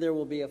 but then there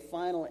will be a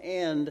final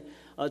end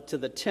to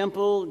the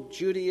temple,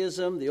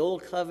 Judaism, the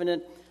old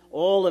covenant.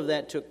 All of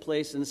that took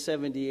place in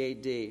 70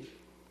 A.D.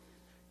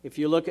 If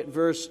you look at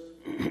verse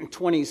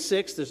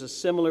 26, there's a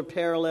similar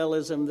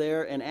parallelism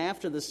there. And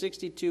after the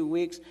 62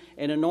 weeks,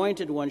 an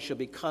anointed one shall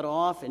be cut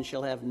off and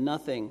shall have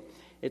nothing.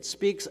 It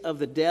speaks of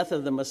the death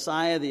of the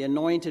Messiah, the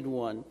anointed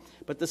one.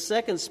 But the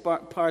second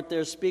part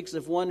there speaks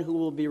of one who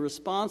will be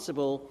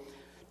responsible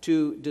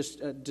to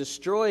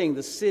destroying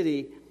the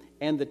city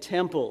and the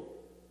temple.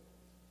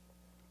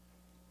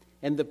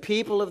 And the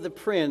people of the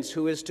prince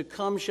who is to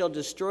come shall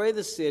destroy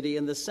the city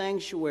and the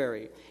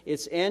sanctuary.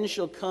 Its end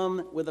shall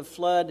come with a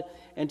flood,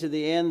 and to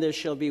the end there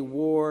shall be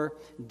war.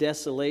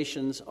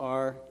 Desolations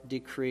are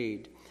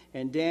decreed.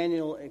 And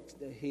Daniel,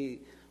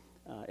 he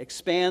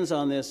expands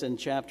on this in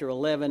chapter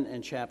 11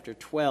 and chapter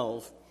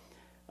 12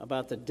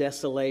 about the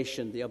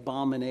desolation, the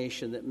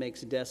abomination that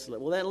makes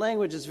desolate. Well, that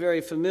language is very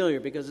familiar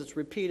because it's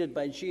repeated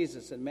by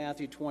Jesus in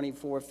Matthew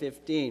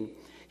 24:15.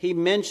 He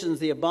mentions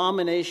the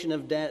abomination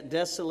of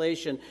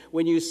desolation.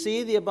 When you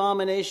see the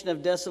abomination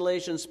of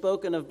desolation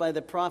spoken of by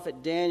the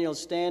prophet Daniel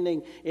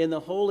standing in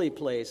the holy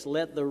place,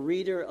 let the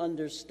reader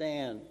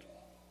understand.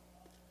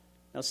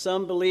 Now,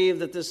 some believe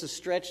that this is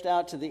stretched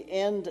out to the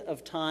end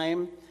of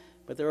time,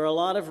 but there are a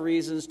lot of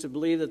reasons to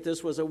believe that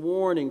this was a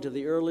warning to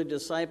the early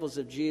disciples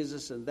of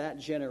Jesus and that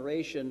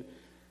generation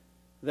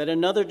that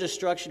another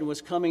destruction was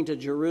coming to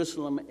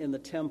Jerusalem in the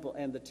temple.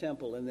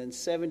 And then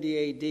 70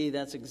 A.D.,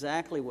 that's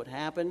exactly what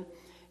happened.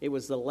 It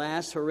was the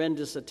last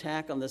horrendous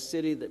attack on the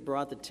city that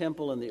brought the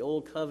temple and the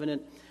old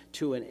covenant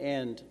to an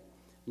end.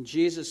 And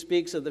Jesus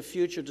speaks of the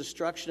future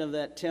destruction of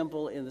that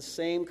temple in the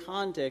same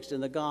context in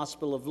the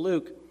Gospel of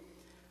Luke.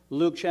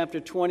 Luke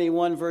chapter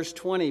 21, verse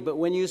 20. But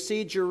when you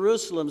see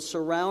Jerusalem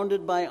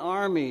surrounded by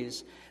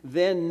armies,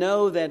 then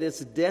know that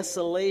its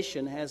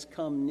desolation has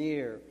come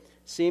near.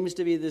 Seems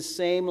to be the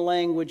same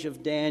language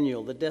of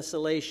Daniel, the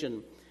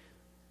desolation.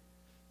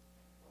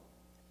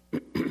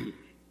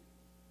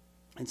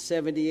 In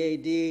 70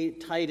 A.D.,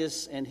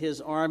 Titus and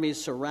his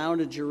armies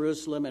surrounded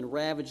Jerusalem and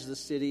ravaged the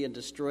city and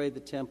destroyed the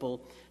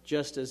temple,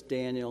 just as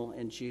Daniel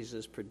and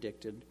Jesus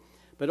predicted.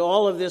 But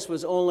all of this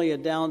was only a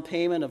down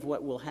payment of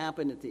what will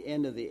happen at the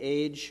end of the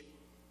age.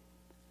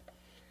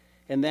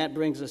 And that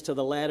brings us to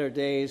the latter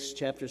days,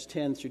 chapters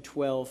 10 through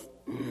 12.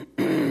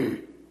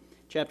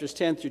 Chapters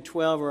 10 through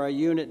 12 are our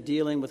unit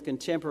dealing with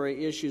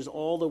contemporary issues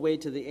all the way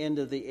to the end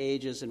of the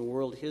ages in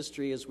world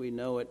history as we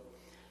know it.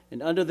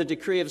 And under the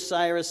decree of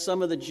Cyrus,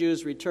 some of the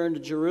Jews returned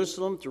to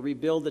Jerusalem to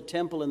rebuild the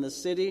temple and the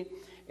city.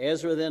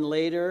 Ezra then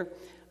later,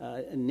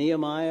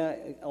 Nehemiah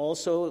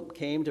also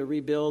came to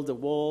rebuild the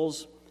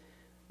walls.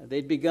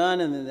 They'd begun,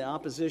 and then the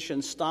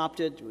opposition stopped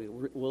it.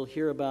 We'll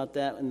hear about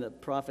that in the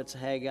prophets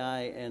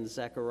Haggai and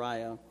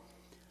Zechariah.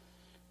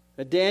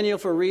 But Daniel,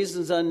 for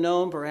reasons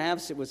unknown,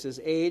 perhaps it was his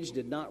age,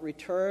 did not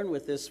return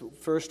with this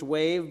first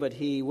wave, but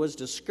he was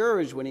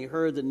discouraged when he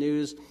heard the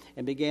news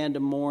and began to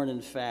mourn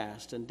and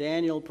fast. And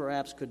Daniel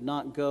perhaps could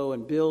not go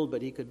and build,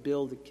 but he could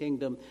build the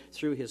kingdom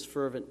through his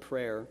fervent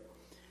prayer.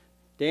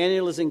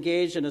 Daniel is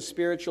engaged in a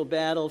spiritual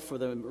battle for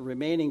the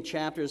remaining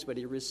chapters, but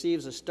he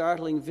receives a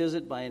startling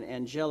visit by an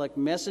angelic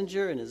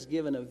messenger and is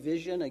given a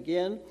vision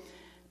again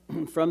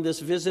from this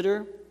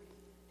visitor.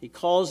 He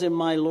calls him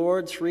my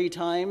Lord 3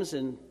 times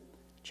in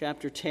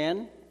Chapter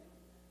 10.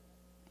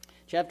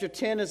 Chapter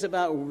 10 is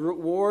about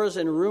wars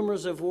and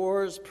rumors of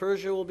wars.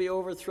 Persia will be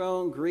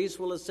overthrown. Greece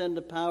will ascend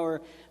to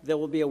power. There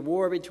will be a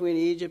war between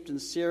Egypt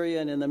and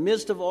Syria. And in the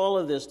midst of all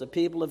of this, the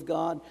people of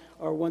God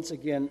are once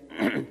again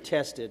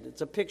tested. It's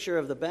a picture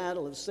of the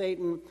battle of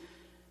Satan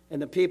and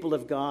the people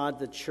of God,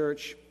 the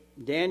church.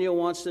 Daniel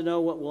wants to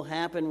know what will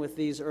happen with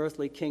these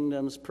earthly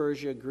kingdoms,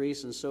 Persia,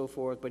 Greece, and so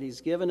forth. But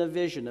he's given a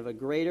vision of a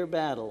greater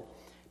battle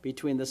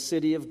between the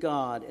city of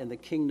God and the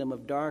kingdom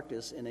of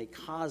darkness in a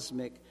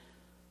cosmic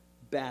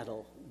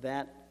battle.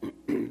 That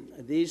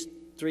these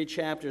 3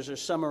 chapters are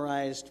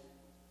summarized.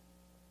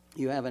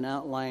 You have an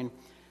outline.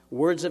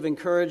 Words of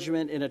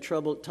encouragement in a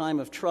time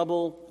of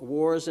trouble,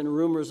 wars and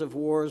rumors of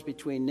wars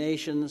between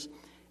nations,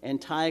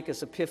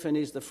 Antiochus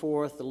Epiphanes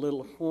IV, the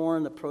little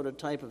horn, the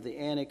prototype of the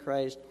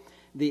Antichrist.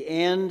 The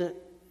end,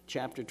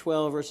 chapter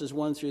 12, verses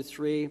 1 through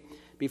 3.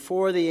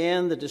 Before the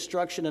end, the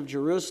destruction of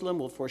Jerusalem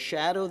will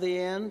foreshadow the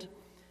end.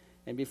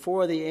 And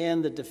before the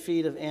end, the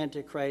defeat of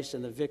Antichrist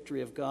and the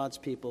victory of God's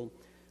people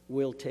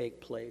will take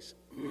place.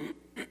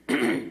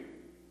 And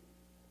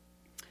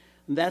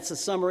that's a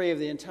summary of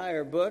the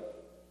entire book.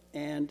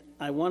 And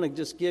I want to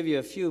just give you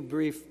a few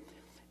brief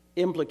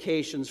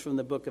implications from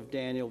the book of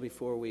Daniel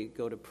before we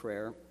go to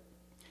prayer.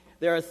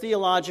 There are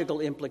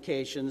theological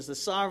implications. The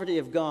sovereignty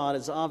of God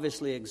is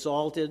obviously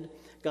exalted.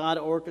 God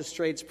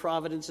orchestrates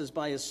providences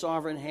by his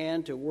sovereign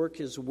hand to work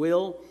his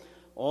will.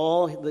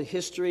 All the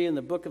history in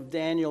the book of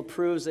Daniel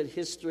proves that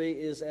history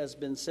is, as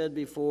been said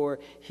before,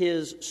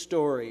 his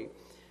story.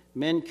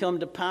 Men come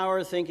to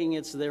power thinking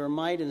it's their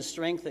might and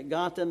strength that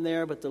got them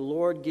there, but the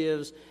Lord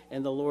gives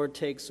and the Lord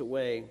takes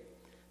away.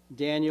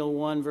 Daniel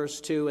 1,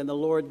 verse 2, and the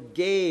Lord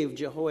gave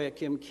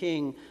Jehoiakim,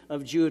 king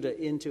of Judah,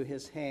 into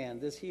his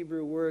hand. This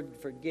Hebrew word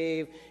for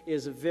gave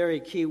is a very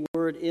key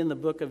word in the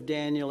book of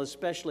Daniel,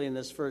 especially in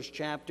this first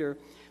chapter.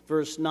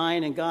 Verse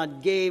 9, and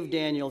God gave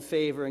Daniel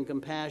favor and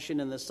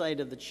compassion in the sight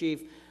of the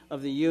chief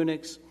of the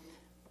eunuchs.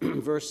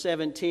 Verse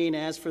 17,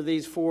 as for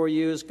these 4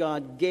 youths,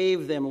 God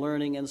gave them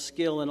learning and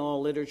skill in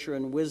all literature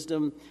and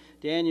wisdom.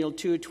 Daniel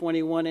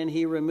 2:21, and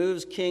he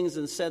removes kings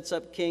and sets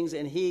up kings,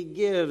 and he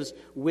gives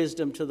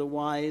wisdom to the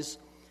wise.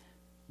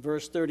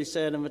 Verse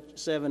 37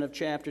 of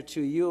chapter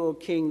 2, you, O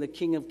King, the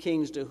King of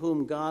kings, to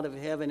whom God of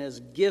heaven has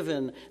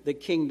given the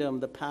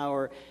kingdom, the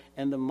power,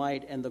 and the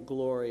might, and the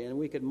glory. And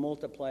we could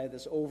multiply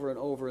this over and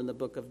over in the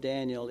book of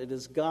Daniel. It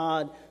is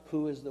God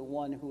who is the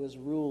one who is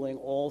ruling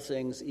all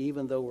things,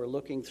 even though we're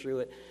looking through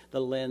it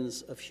the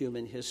lens of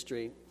human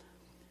history.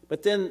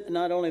 But then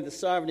not only the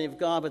sovereignty of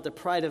God, but the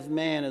pride of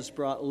man is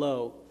brought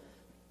low.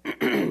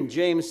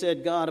 James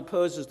said, God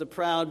opposes the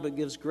proud, but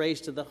gives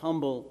grace to the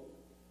humble.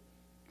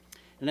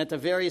 And at the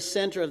very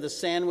center of the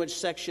sandwich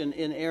section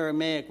in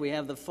Aramaic, we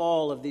have the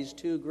fall of these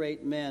two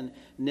great men,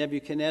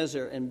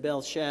 Nebuchadnezzar and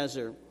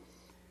Belshazzar.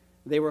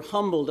 They were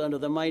humbled under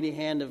the mighty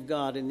hand of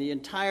God. And the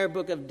entire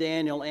book of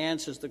Daniel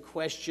answers the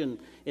question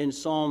in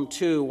Psalm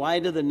 2, why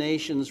do the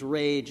nations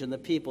rage and the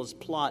peoples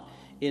plot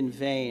in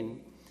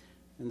vain?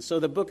 And so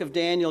the book of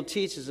Daniel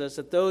teaches us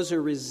that those who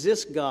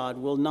resist God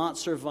will not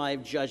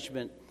survive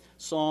judgment.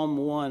 Psalm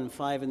 1,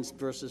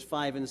 verses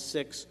 5 and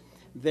 6.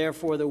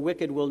 Therefore the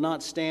wicked will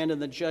not stand in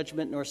the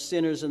judgment, nor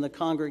sinners in the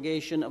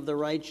congregation of the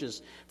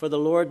righteous. For the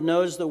Lord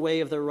knows the way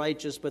of the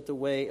righteous, but the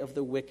way of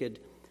the wicked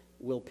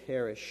will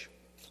perish.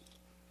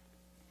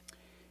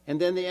 And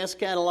then the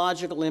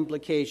eschatological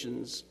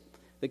implications.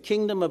 The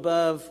kingdom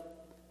above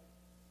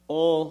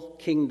all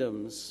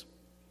kingdoms.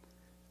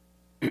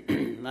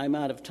 I'm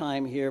out of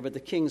time here, but the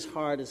king's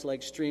heart is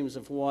like streams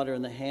of water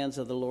in the hands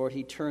of the Lord.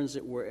 He turns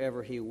it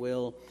wherever he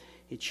will.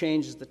 He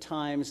changes the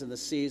times and the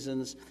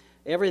seasons.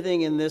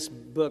 Everything in this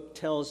book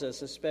tells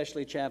us,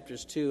 especially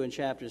chapters 2 and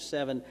chapter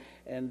 7,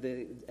 and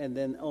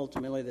then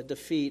ultimately the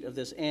defeat of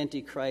this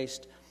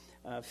Antichrist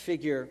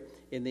figure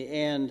in the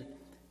end.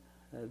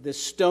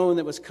 This stone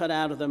that was cut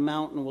out of the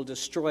mountain will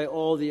destroy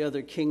all the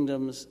other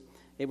kingdoms.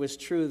 It was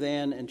true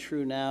then and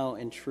true now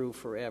and true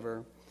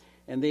forever.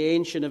 And the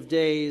Ancient of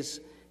Days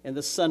and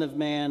the Son of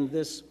Man,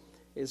 this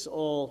is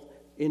all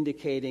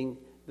indicating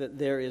that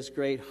there is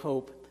great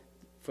hope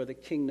for the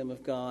kingdom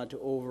of God to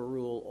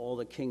overrule all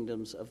the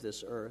kingdoms of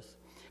this earth.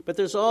 But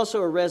there's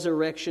also a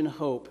resurrection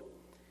hope.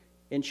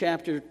 In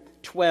chapter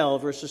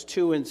 12, verses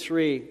 2 and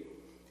 3,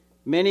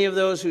 many of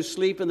those who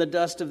sleep in the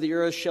dust of the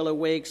earth shall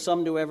awake,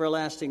 some to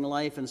everlasting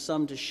life, and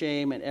some to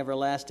shame and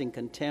everlasting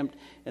contempt.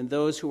 And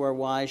those who are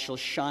wise shall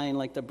shine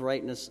like the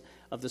brightness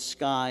of the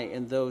sky,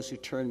 and those who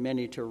turn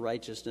many to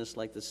righteousness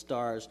like the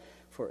stars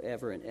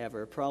forever and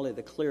ever. Probably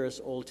the clearest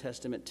Old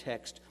Testament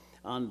text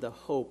on the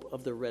hope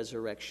of the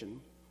resurrection.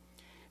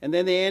 And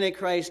then the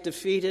Antichrist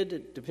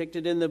defeated,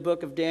 depicted in the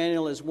book of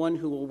Daniel as one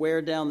who will wear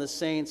down the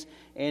saints.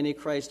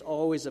 Antichrist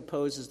always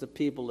opposes the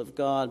people of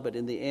God, but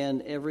in the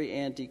end, every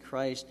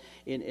Antichrist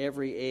in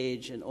every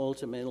age, and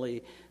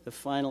ultimately the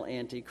final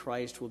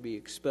Antichrist will be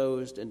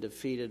exposed and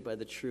defeated by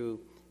the true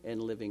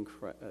and living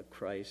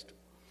Christ.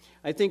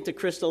 I think the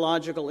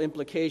Christological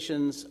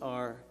implications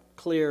are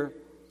clear.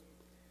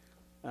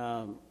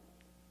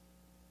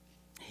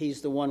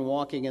 He's the one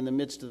walking in the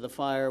midst of the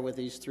fire with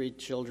these three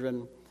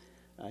children.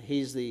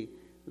 He's the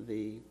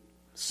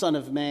Son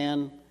of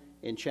Man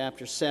in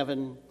chapter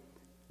 7,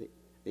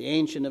 the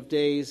Ancient of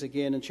Days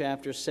again in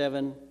chapter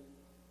 7.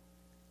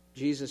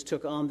 Jesus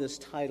took on this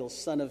title,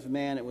 Son of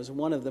Man. It was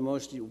one of the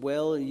most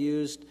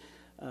well-used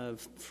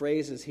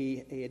phrases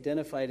he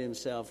identified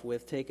himself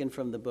with, taken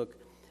from the book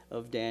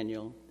of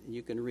Daniel.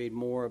 You can read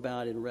more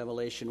about it in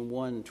Revelation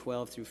 1,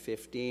 12 through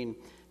 15,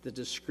 the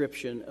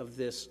description of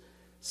this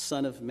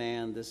Son of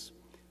Man, this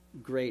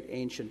great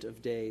Ancient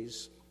of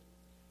Days.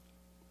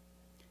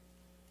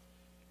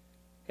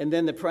 And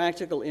then the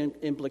practical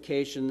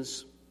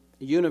implications,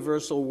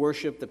 universal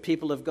worship. The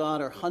people of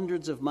God are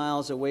hundreds of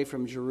miles away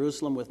from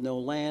Jerusalem with no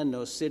land,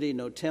 no city,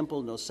 no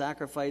temple, no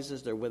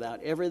sacrifices. They're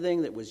without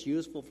everything that was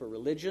useful for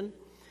religion.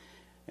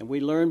 And we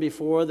learned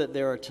before that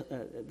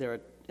they're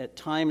at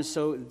times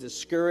so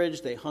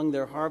discouraged. They hung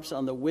their harps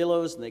on the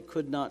willows and they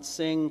could not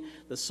sing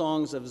the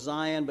songs of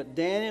Zion. But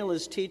Daniel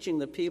is teaching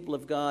the people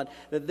of God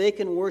that they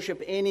can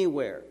worship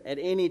anywhere, at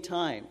any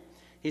time.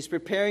 He's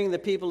preparing the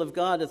people of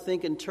God to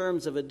think in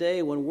terms of a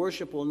day when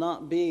worship will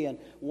not be in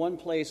one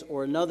place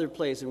or another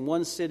place, in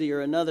one city or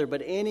another,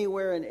 but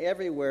anywhere and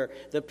everywhere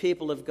the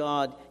people of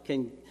God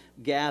can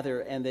gather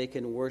and they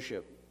can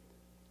worship.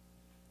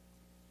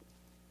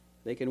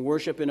 They can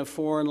worship in a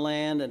foreign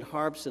land, and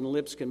harps and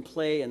lips can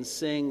play and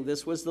sing.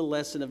 This was the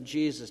lesson of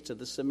Jesus to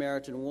the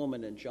Samaritan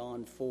woman in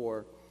John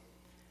 4.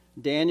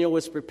 Daniel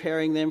was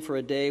preparing them for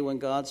a day when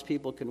God's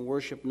people can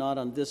worship not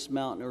on this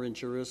mountain or in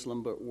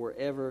Jerusalem, but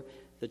wherever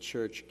the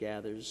church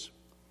gathers.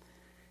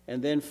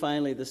 And then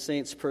finally, the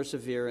saints'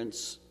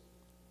 perseverance.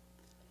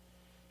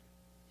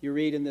 You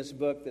read in this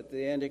book that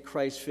the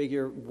Antichrist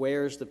figure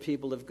wears the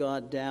people of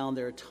God down.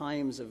 There are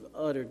times of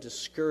utter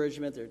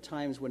discouragement. There are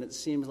times when it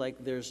seems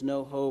like there's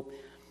no hope.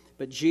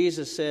 But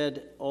Jesus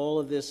said all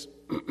of this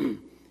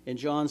in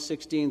John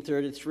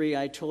 16:33,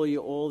 I told you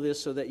all this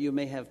so that you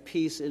may have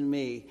peace in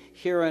me.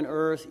 Here on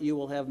earth you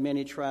will have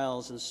many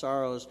trials and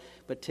sorrows,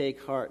 but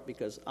take heart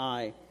because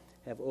I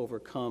have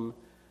overcome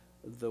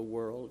the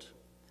world.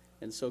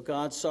 And so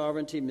God's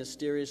sovereignty,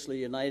 mysteriously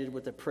united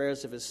with the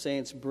prayers of his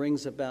saints,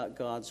 brings about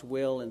God's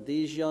will. And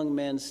these young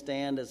men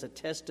stand as a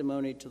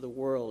testimony to the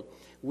world.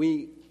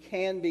 We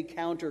can be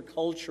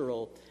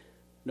countercultural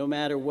no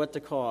matter what the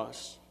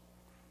cost.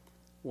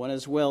 One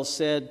has well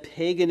said,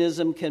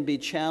 paganism can be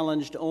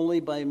challenged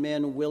only by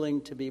men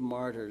willing to be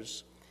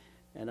martyrs.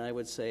 And I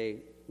would say,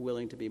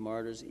 willing to be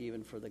martyrs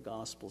even for the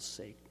gospel's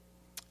sake.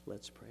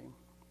 Let's pray.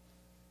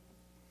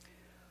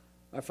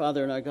 Our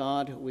Father and our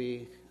God,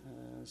 we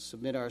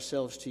submit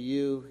ourselves to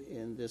you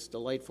in this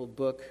delightful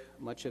book.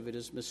 Much of it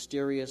is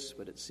mysterious,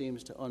 but it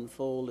seems to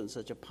unfold in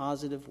such a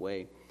positive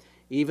way.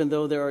 Even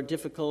though there are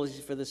difficulties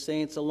for the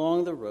saints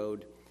along the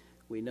road,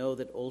 we know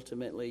that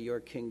ultimately your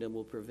kingdom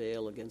will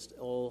prevail against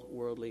all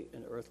worldly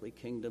and earthly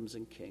kingdoms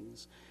and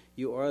kings.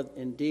 You are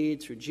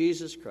indeed, through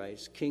Jesus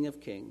Christ, King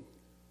of kings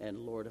and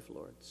Lord of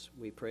lords.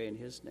 We pray in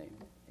his name.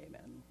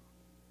 Amen.